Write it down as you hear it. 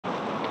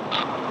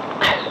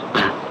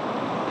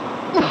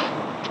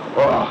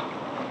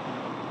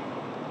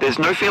There's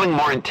no feeling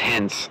more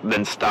intense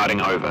than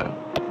starting over.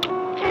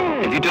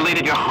 If you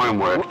deleted your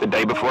homework the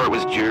day before it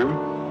was due,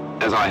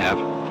 as I have,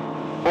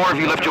 or if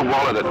you left your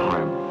wallet at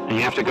home and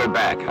you have to go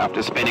back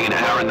after spending an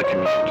hour in the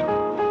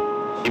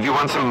commute. If you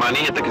won some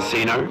money at the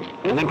casino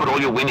and then put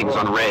all your winnings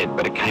on red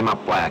but it came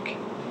up black.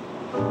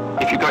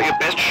 If you got your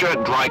best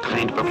shirt dry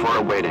cleaned before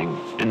a wedding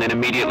and then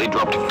immediately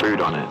dropped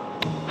food on it.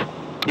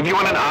 If you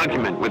won an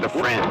argument with a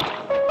friend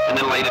and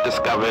then later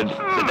discovered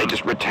that they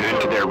just returned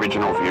to their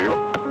original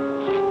view.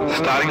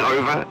 Starting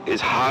over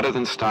is harder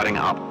than starting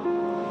up.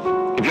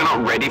 If you're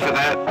not ready for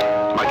that,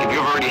 like if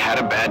you've already had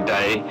a bad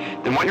day,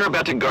 then what you're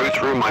about to go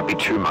through might be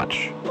too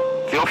much.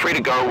 Feel free to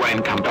go away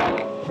and come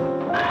back.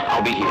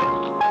 I'll be here.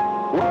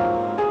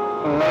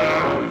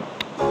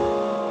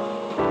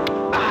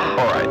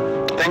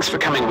 Alright, thanks for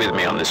coming with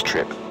me on this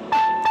trip.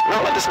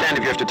 I'll understand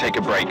if you have to take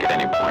a break at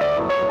any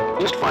point.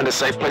 Just find a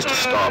safe place to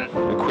stop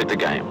and quit the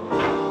game.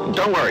 And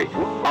don't worry,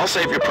 I'll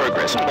save your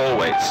progress,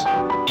 always,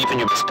 even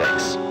your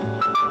mistakes.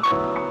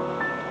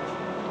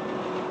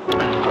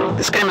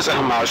 This game is a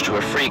homage to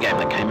a free game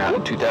that came out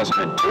in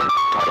 2002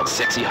 titled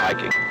Sexy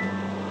Hiking.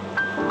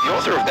 The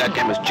author of that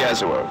game was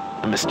Jazuo,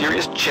 a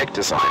mysterious Czech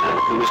designer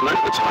who was known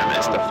at the time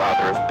as the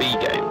father of B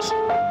games.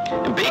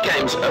 And B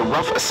games are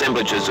rough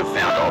assemblages of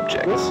found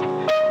objects.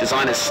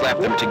 Designers slap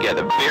them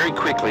together very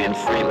quickly and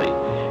freely,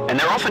 and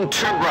they're often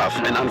too rough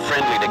and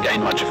unfriendly to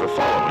gain much of a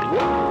following.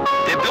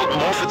 They're built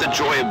more for the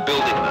joy of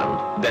building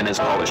them than as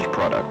polished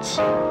products.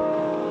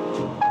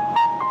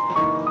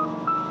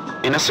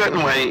 In a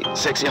certain way,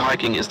 Sexy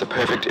Hiking is the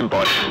perfect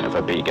embodiment of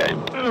a B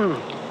game.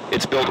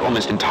 It's built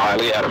almost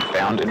entirely out of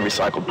found and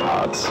recycled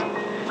parts,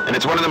 and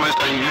it's one of the most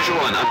unusual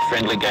and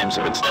unfriendly games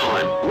of its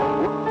time.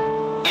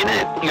 In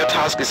it, your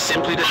task is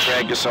simply to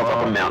drag yourself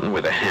up a mountain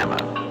with a hammer.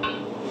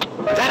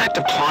 That act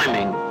of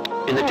climbing,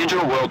 in the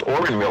digital world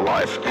or in real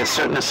life, has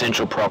certain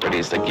essential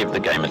properties that give the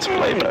game its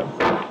flavor.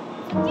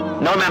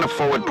 No amount of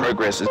forward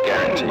progress is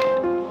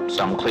guaranteed.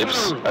 Some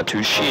cliffs are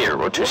too sheer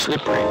or too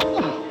slippery,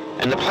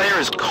 and the player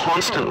is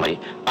constantly,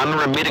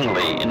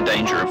 unremittingly in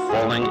danger of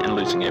falling and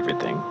losing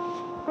everything.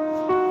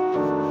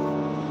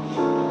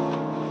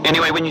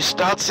 Anyway, when you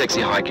start Sexy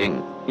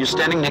Hiking, you're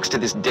standing next to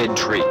this dead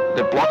tree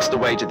that blocks the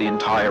way to the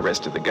entire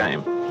rest of the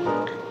game.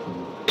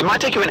 It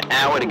might take you an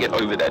hour to get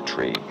over that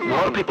tree, and a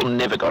lot of people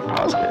never got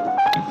past it.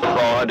 You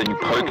prod and you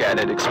poke at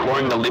it,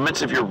 exploring the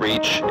limits of your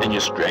reach and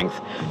your strength,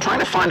 trying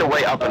to find a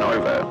way up and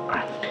over.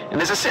 And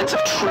there's a sense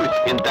of truth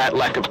in that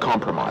lack of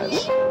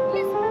compromise.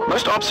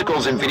 Most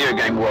obstacles in video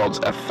game worlds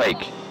are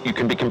fake. You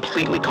can be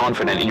completely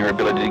confident in your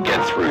ability to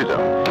get through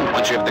them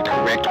once you have the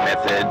correct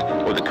method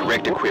or the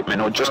correct equipment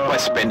or just by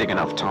spending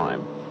enough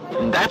time.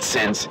 In that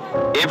sense,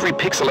 every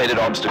pixelated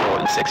obstacle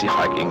in Sexy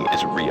Hiking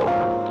is real.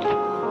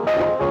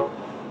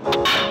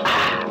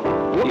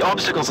 The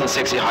obstacles in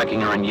Sexy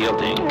Hiking are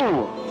unyielding,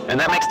 and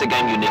that makes the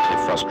game uniquely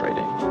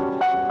frustrating.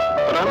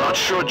 But I'm not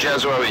sure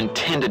Jazuo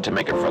intended to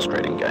make a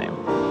frustrating game.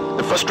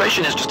 The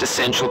frustration is just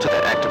essential to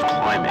the act of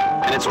climbing,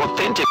 and it's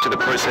authentic to the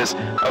process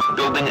of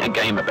building a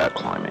game about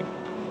climbing.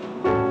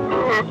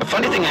 A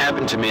funny thing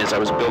happened to me as I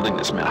was building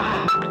this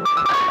mountain.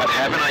 I'd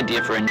have an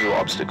idea for a new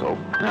obstacle,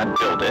 and I'd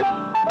build it,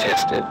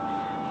 test it,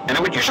 and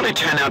it would usually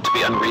turn out to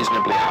be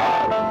unreasonably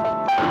hard.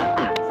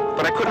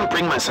 But I couldn't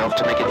bring myself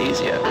to make it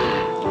easier.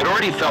 It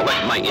already felt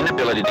like my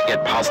inability to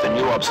get past the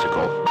new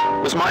obstacle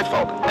was my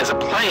fault as a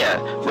player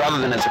rather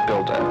than as a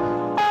builder.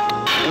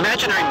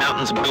 Imaginary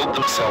mountains build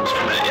themselves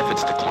from our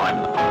efforts to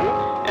climb them,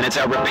 and it's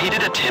our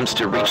repeated attempts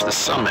to reach the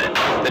summit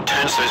that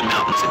turns those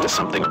mountains into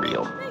something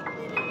real.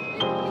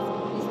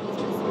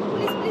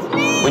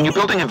 When you're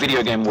building a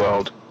video game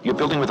world, you're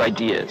building with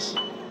ideas,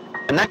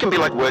 and that can be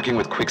like working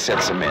with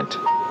quickset cement.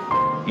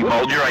 You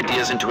mold your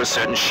ideas into a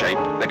certain shape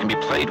that can be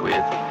played with,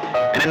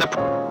 and in the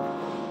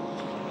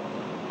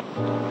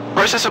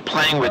process of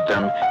playing with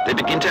them, they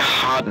begin to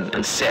harden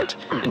and set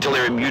until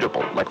they're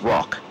immutable, like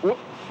rock.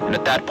 And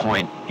at that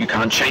point, you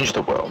can't change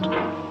the world,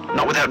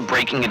 not without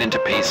breaking it into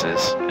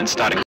pieces and starting